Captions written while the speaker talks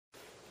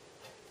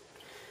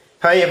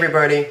Hi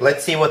everybody,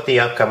 let's see what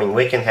the upcoming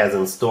weekend has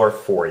in store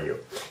for you.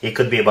 It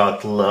could be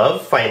about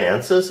love,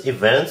 finances,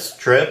 events,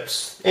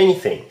 trips,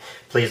 anything.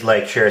 Please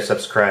like, share,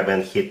 subscribe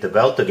and hit the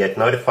bell to get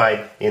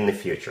notified in the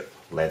future.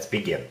 Let's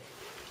begin.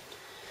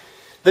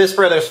 This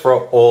spread is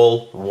for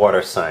all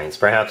water signs.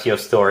 Perhaps your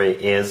story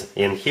is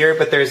in here,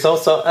 but there's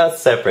also a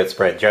separate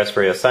spread just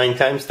for your sign.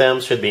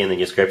 Timestamps should be in the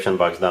description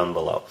box down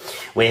below.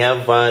 We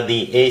have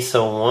the Ace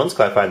of Wands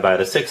clarified by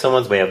the Six of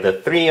Wands. We have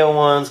the Three of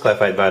Wands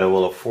clarified by the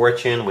Wheel of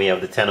Fortune. We have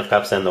the Ten of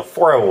Cups and the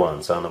Four of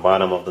Wands on the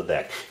bottom of the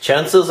deck.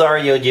 Chances are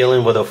you're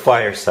dealing with a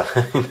fire sign.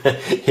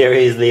 Here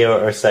is Leo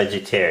or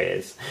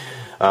Sagittarius.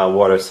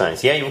 Water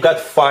signs. Yeah, you've got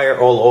fire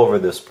all over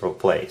this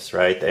place,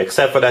 right?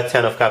 Except for that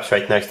Ten of Cups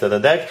right next to the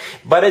deck.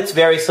 But it's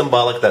very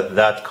symbolic that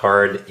that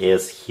card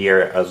is here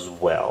as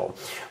well,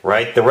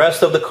 right? The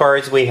rest of the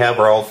cards we have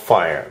are all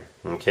fire.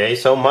 Okay,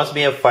 so must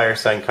be a fire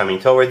sign coming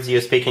towards you.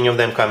 Speaking of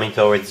them coming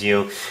towards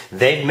you,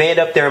 they've made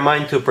up their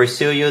mind to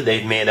pursue you.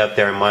 They've made up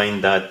their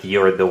mind that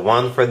you're the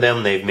one for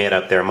them. They've made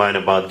up their mind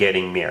about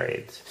getting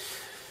married.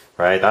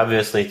 Right,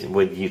 obviously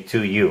with you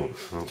to you,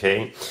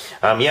 okay?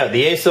 Yeah,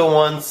 the Ace of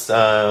Wands,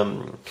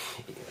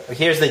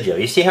 here's the deal.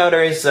 You see how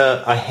there is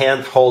a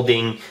hand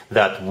holding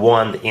that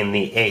wand in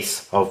the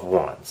Ace of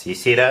Wands? You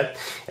see that?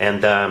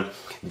 And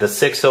the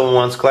Six of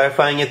Wands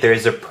clarifying it, there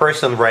is a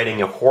person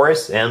riding a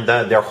horse and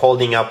they're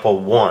holding up a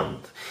wand.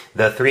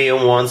 The Three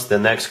of Wands, the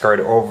next card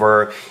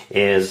over,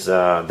 is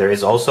there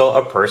is also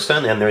a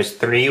person and there's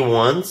three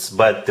wands,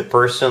 but the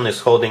person is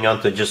holding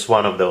on to just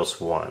one of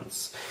those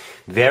wands.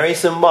 Very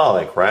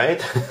symbolic, right?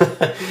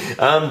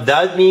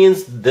 That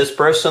means this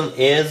person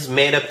is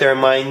made up their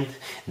mind.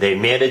 They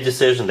made a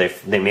decision.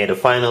 They made a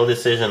final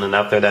decision, and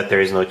after that,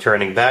 there is no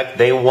turning back.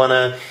 They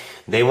wanna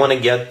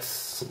get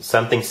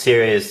something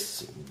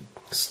serious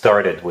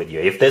started with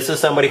you. If this is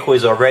somebody who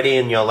is already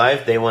in your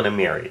life, they want to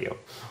marry you.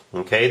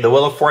 Okay, the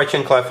Wheel of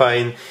Fortune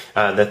clarifying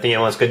the Three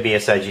of Wands could be a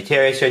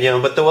Sagittarius,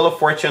 but the Wheel of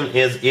Fortune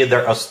is either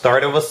a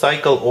start of a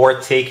cycle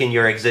or taking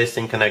your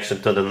existing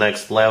connection to the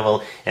next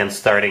level and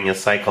starting a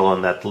cycle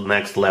on that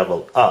next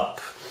level up.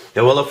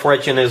 The Wheel of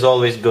Fortune is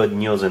always good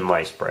news in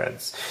my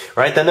spreads,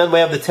 right? And then we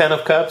have the Ten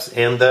of Cups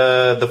and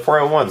the Four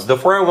of Wands. The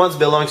Four of Wands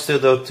belongs to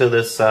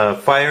this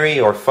fiery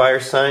or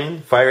fire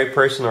sign, fiery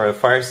person or a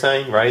fire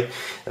sign, right?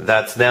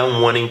 That's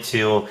them wanting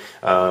to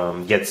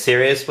get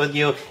serious with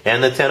you.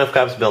 And the Ten of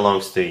Cups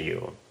belongs to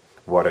you,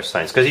 water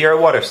signs, because you're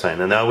a water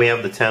sign. And now we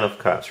have the Ten of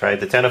Cups, right?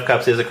 The Ten of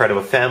Cups is a card of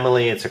a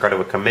family. It's a card of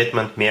a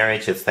commitment,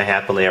 marriage. It's the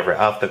happily ever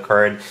after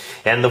card.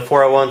 And the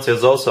Four of Wands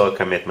is also a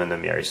commitment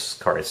and marriage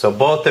card. So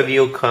both of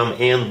you come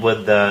in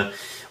with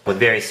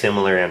very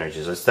similar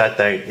energies.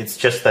 It's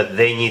just that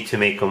they need to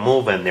make a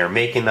move and they're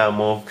making that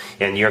move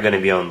and you're going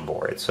to be on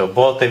board. So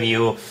both of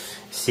you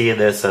see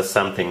this as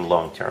something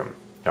long term.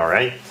 All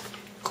right?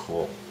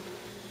 Cool.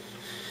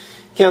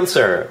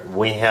 Cancer,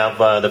 we have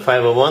the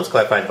Five of Wands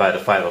clarified by the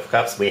Five of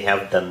Cups. We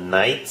have the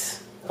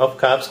Knight of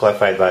Cups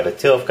clarified by the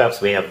Two of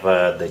Cups. We have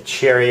the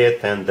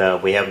Chariot,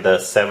 and we have the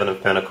Seven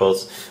of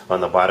Pentacles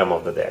on the bottom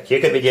of the deck. You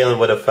could be dealing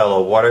with a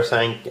fellow water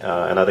sign,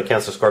 another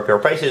Cancer, Scorpio, or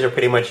Pisces, or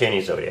pretty much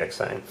any zodiac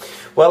sign.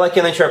 Well, I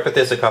can interpret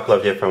this a couple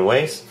of different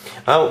ways.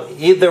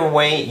 Either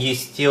way, you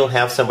still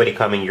have somebody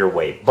coming your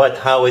way. But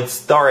how it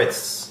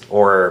starts,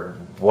 or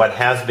what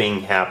has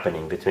been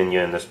happening between you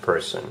and this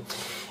person,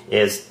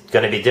 is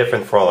going to be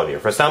different for all of you.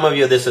 For some of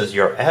you, this is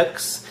your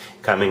ex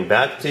coming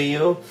back to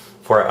you.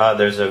 For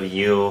others of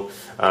you,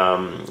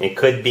 it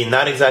could be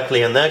not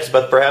exactly an ex,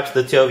 but perhaps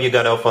the two of you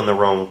got off on the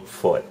wrong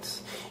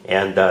foot.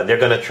 And they're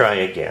going to try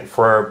again.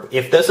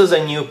 If this is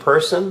a new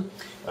person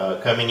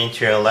coming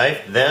into your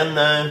life,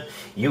 then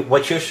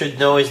what you should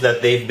know is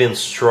that they've been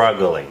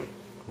struggling.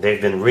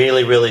 They've been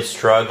really, really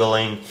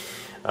struggling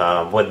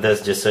with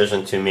this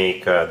decision to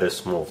make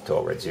this move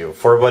towards you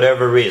for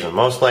whatever reason,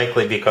 most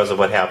likely because of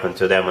what happened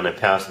to them in the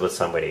past with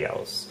somebody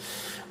else.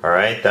 All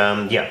right,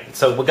 yeah,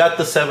 so we got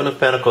the Seven of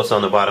Pentacles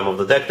on the bottom of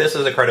the deck. This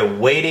is a card of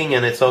waiting,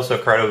 and it's also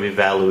a card of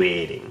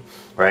evaluating,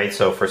 right?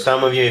 So for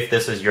some of you, if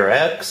this is your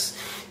ex,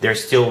 they're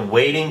still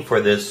waiting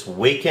for this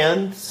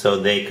weekend so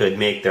they could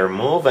make their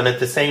move, and at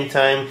the same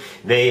time,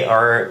 they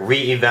are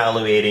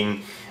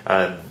re-evaluating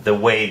the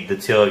way the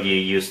two of you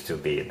used to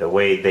be, the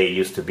way they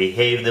used to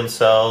behave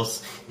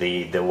themselves,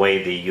 the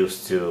way they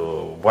used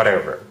to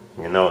whatever,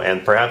 you know,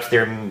 and perhaps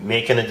they're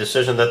making a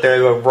decision that they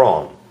were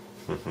wrong.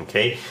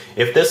 Okay,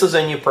 if this is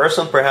a new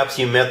person, perhaps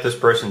you met this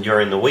person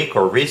during the week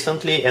or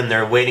recently, and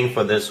they're waiting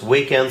for this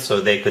weekend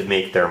so they could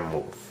make their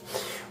move.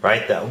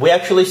 Right? We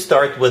actually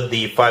start with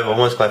the Five of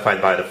Wands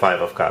clarified by the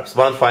Five of Cups.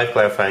 One five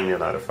clarifying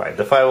another five.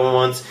 The Five of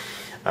Wands.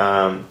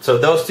 So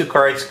those two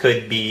cards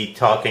could be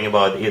talking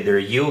about either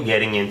you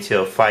getting into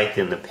a fight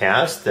in the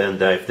past,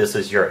 and if this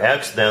is your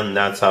ex, then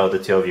that's how the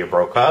two of you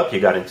broke up. You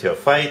got into a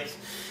fight,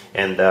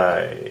 and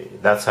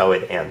that's how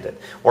it ended.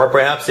 Or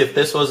perhaps if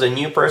this was a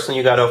new person,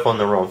 you got off on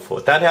the wrong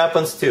foot. That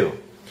happens too.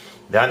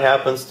 That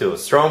happens too.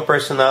 Strong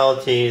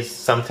personalities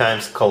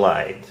sometimes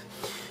collide.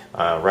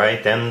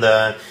 Right? And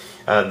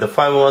the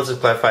Five of Wands is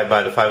clarified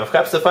by the Five of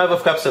Cups. The Five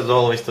of Cups has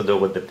always to do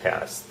with the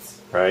past.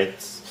 Right?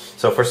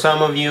 So for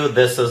some of you,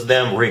 this is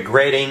them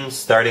regretting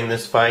starting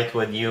this fight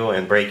with you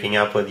and breaking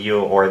up with you,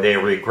 or they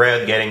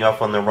regret getting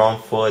off on the wrong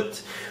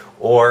foot.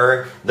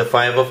 Or the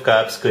Five of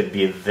Cups could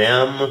be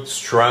them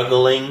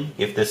struggling.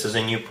 If this is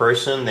a new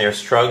person, they're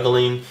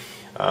struggling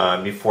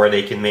before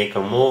they can make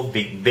a move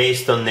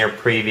based on their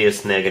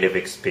previous negative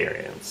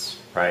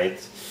experience,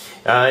 right?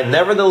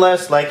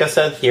 Nevertheless, like I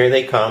said, here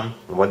they come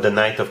with the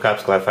Knight of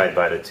Cups clarified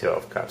by the Two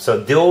of Cups.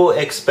 So do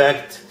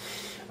expect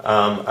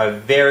a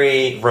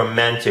very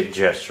romantic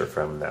gesture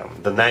from them.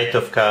 The Knight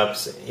of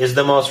Cups is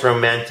the most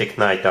romantic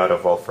knight out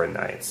of all 4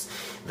 knights.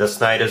 This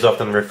knight is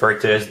often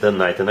referred to as the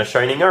knight in a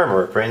shining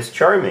armor, Prince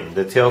Charming.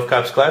 The Two of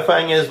Cups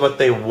clarifying is what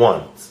they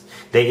want.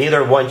 They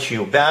either want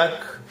you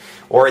back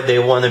or they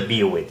want to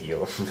be with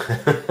you.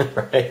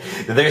 Right?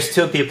 There's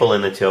 2 people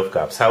in the Two of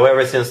Cups.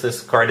 However, since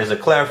this card is a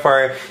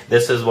clarifier,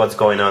 this is what's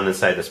going on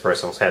inside this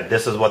person's head.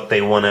 This is what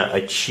they want to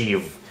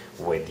achieve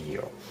with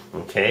you.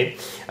 Okay,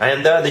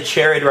 and the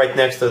Chariot right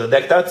next to the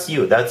deck, that's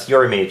you. That's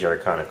your major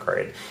arcana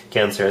card,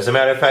 Cancer. As a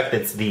matter of fact,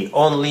 it's the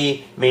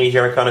only major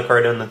arcana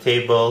card on the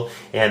table,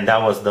 and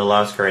that was the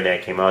last card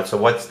that came out. So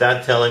what's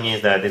that telling me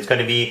is that it's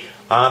going to be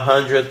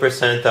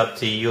 100% up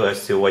to you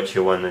as to what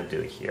you want to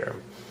do here.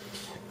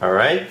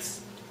 Alright,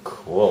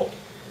 cool.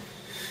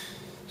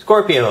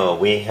 Scorpio,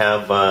 we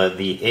have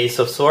the Ace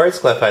of Swords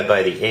clarified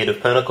by the Eight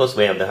of Pentacles.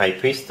 We have the High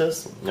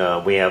Priestess.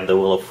 We have the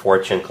Wheel of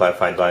Fortune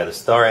clarified by the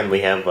Star. And we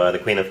have the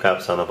Queen of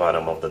Cups on the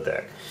bottom of the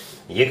deck.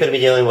 You could be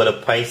dealing with a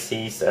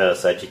Pisces,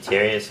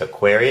 Sagittarius,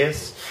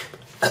 Aquarius.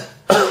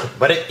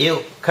 But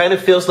it kind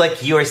of feels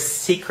like you're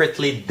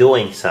secretly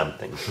doing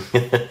something.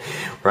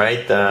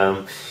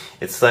 Right?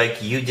 It's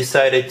like you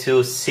decided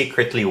to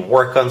secretly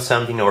work on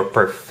something or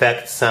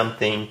perfect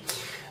something.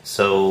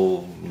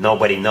 So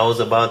nobody knows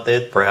about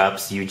it.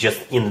 Perhaps you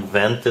just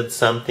invented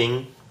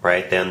something,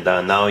 right? And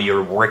now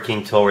you're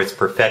working towards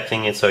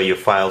perfecting it, so you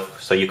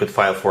could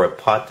file for a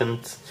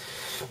patent.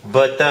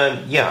 But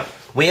yeah,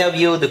 we have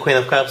you, the Queen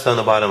of Cups, on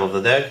the bottom of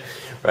the deck,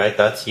 right?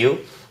 That's you.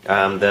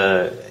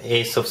 The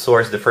Ace of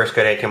Swords, the first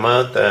card that came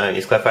out,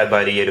 is clarified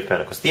by the Eight of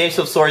Pentacles. The Ace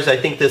of Swords, I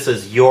think this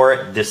is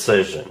your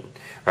decision.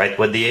 Right,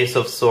 with the Ace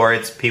of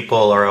Swords,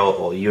 people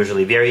are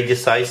usually very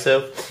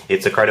decisive.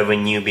 It's a card of a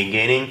new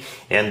beginning,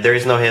 and there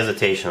is no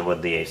hesitation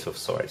with the Ace of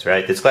Swords,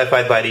 right? It's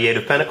clarified by the Eight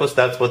of Pentacles.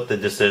 That's what the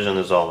decision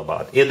is all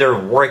about. Either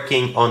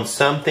working on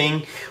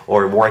something,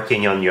 or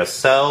working on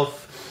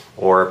yourself,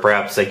 or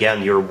perhaps,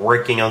 again, you're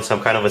working on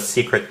some kind of a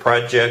secret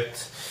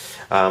project,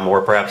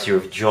 or perhaps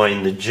you've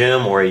joined the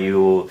gym, or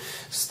you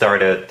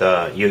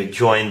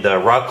joined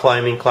the rock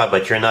climbing club,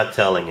 but you're not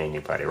telling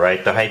anybody,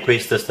 right? The High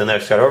Priestess, the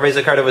next card, always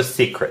a card of a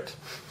secret.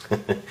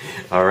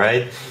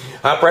 Alright?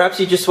 Perhaps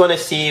you just want to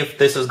see if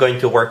this is going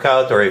to work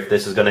out or if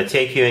this is going to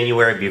take you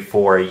anywhere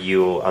before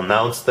you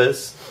announce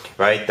this.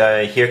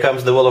 Right? Here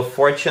comes the Wheel of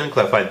Fortune,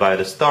 clarified by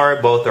the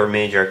Star. Both are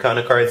major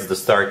arcana cards. The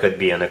Star could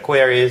be an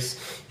Aquarius.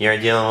 You're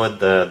dealing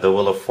with the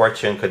Wheel of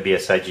Fortune, could be a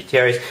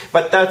Sagittarius.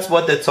 But that's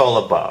what it's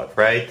all about,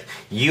 right?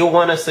 You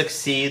want to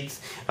succeed.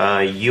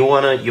 You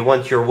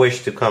want your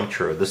wish to come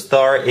true. The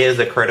Star is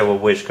a card of a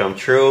wish come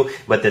true,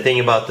 but the thing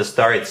about the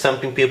Star, it's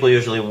something people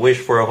usually wish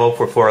for or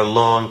hope for a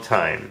long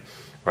time,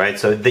 right?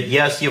 So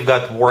yes, you've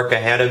got work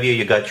ahead of you,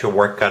 you got your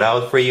work cut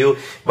out for you,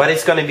 but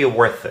it's going to be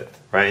worth it,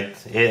 right?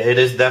 It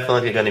is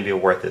definitely going to be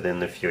worth it in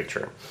the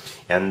future,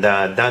 and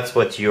that's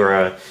what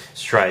you're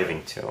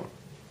striving to.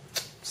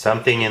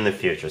 Something in the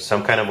future,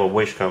 some kind of a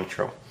wish come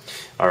true.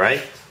 All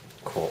right,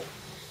 cool.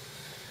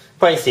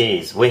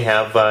 Pisces, we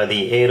have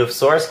the Eight of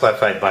Swords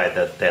clarified by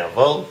the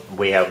Devil.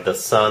 We have the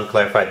Sun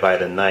clarified by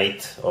the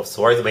Knight of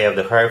Swords. We have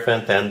the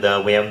Hierophant,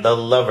 and we have the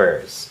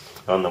Lovers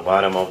on the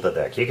bottom of the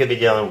deck. You could be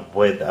dealing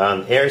with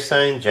an air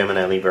sign,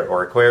 Gemini, Libra,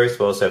 or Aquarius.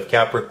 We also have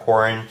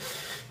Capricorn.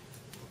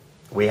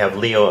 We have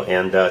Leo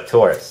and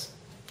Taurus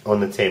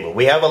on the table.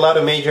 We have a lot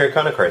of major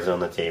arcana cards on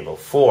the table.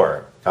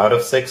 4 out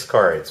of 6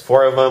 cards.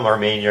 4 of them are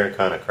major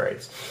arcana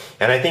cards.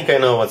 And I think I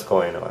know what's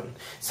going on.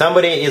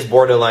 Somebody is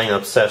borderline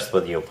obsessed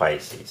with you,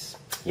 Pisces.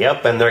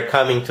 Yep, and they're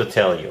coming to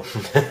tell you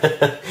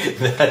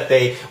that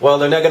they're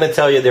not going to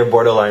tell you they're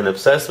borderline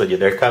obsessed with you.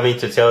 They're coming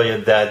to tell you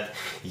that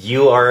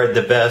you are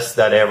the best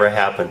that ever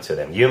happened to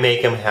them. You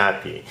make them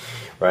happy,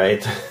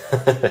 right?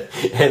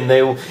 And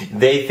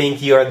they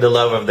think you are the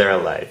love of their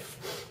life.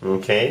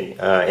 Okay?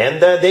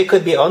 And they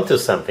could be onto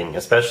something,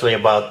 especially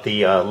about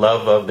the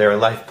love of their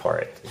life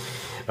part.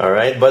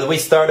 Alright, but we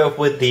start off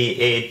with the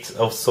Eight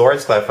of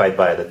Swords, clarified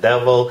by the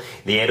Devil.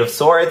 The Eight of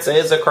Swords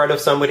is a card of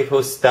somebody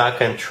who's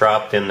stuck and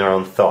trapped in their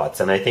own thoughts.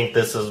 And I think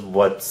this is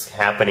what's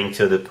happening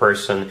to the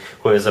person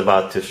who is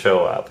about to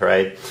show up,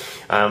 right?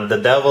 The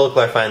Devil,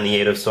 clarifying the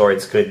Eight of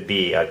Swords, could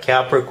be a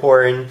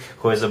Capricorn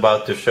who is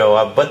about to show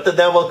up. But the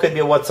Devil could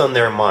be what's on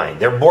their mind.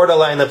 They're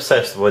borderline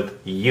obsessed with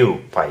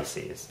you,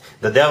 Pisces.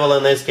 The Devil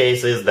in this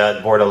case is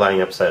that borderline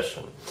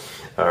obsession.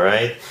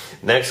 Alright?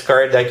 Next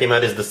card that came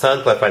out is the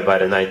Sun, clarified by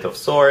the Knight of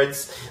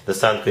Swords. The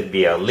Sun could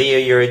be a Leo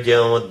you're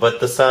dealing with,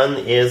 but the Sun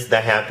is the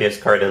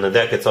happiest card in the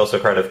deck. It's also a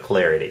card of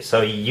clarity.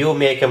 So you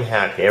make them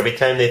happy. Every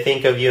time they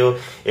think of you,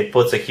 it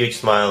puts a huge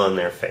smile on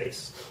their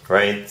face,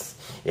 right?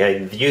 Yeah,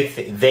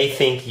 they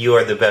think you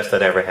are the best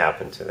that ever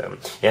happened to them.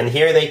 And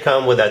here they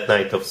come with that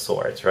Knight of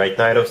Swords, right?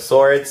 Knight of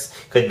Swords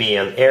could be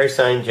an air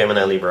sign,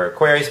 Gemini, Libra,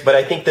 Aquarius, but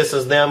I think this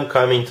is them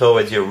coming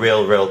towards you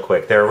real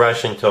quick. They're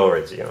rushing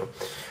towards you,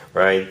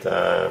 right?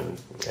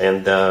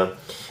 The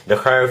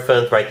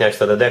Hierophant right next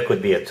to the deck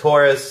would be a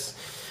Taurus.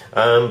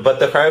 But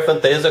the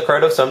Hierophant is a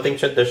card of something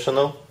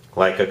traditional,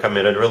 like a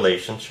committed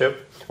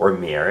relationship or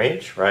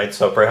marriage, right?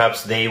 So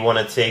perhaps they want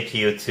to take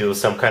you to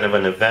some kind of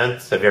an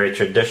event, a very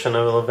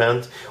traditional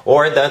event,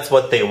 or that's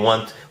what they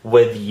want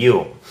with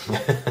you.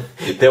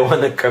 They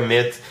want to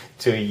commit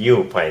to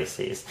you,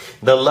 Pisces.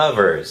 The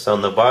Lovers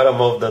on the bottom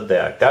of the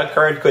deck. That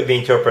card could be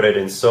interpreted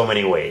in so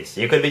many ways.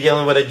 You could be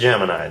dealing with a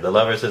Gemini. The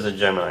Lovers is a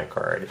Gemini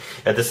card.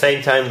 At the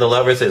same time, the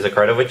Lovers is a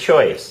card of a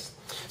choice.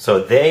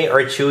 So they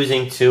are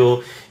choosing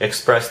to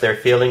express their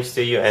feelings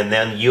to you, and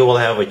then you will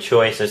have a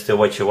choice as to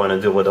what you want to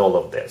do with all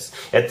of this.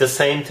 At the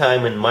same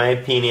time, in my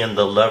opinion,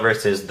 the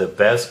Lovers is the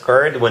best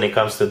card when it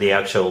comes to the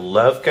actual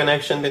love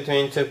connection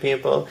between two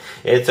people.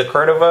 It's a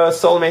card of a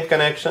soulmate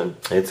connection.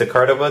 It's a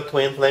card of a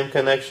twin flame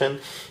connection.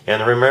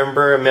 And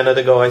remember, a minute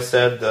ago I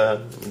said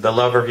the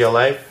love of your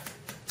life?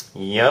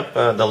 Yep,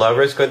 the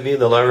Lovers could be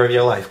the love of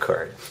your life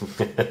card.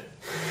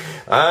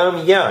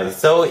 Yeah,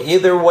 so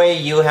either way,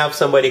 you have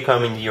somebody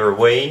coming your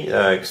way.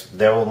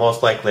 They will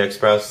most likely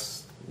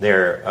express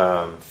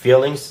their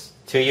feelings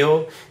to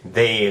you.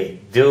 They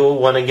do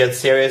want to get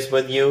serious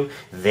with you.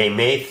 They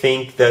may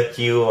think that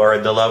you are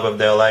the love of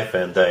their life,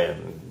 and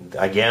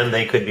again,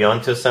 they could be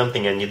onto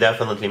something, and you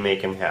definitely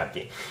make them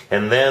happy.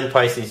 And then,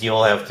 Pisces,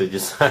 you'll have to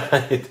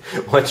decide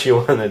what you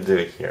want to do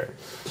here.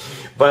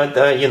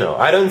 But, you know,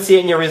 I don't see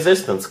any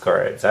resistance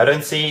cards. I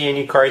don't see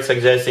any cards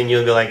suggesting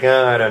you'll be like,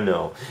 oh, I don't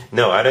know.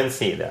 No, I don't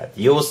see that.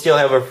 You will still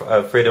have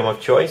a freedom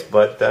of choice,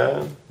 but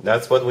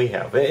that's what we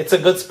have. It's a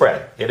good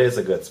spread. It is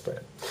a good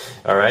spread.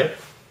 All right?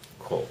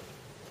 Cool.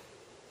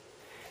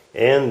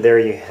 And there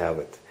you have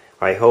it.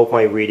 I hope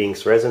my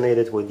readings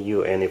resonated with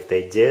you, and if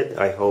they did,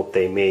 I hope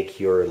they make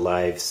your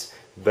lives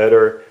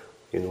better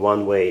in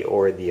one way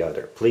or the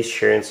other. Please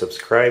share and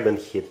subscribe and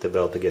hit the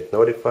bell to get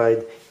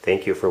notified.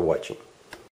 Thank you for watching.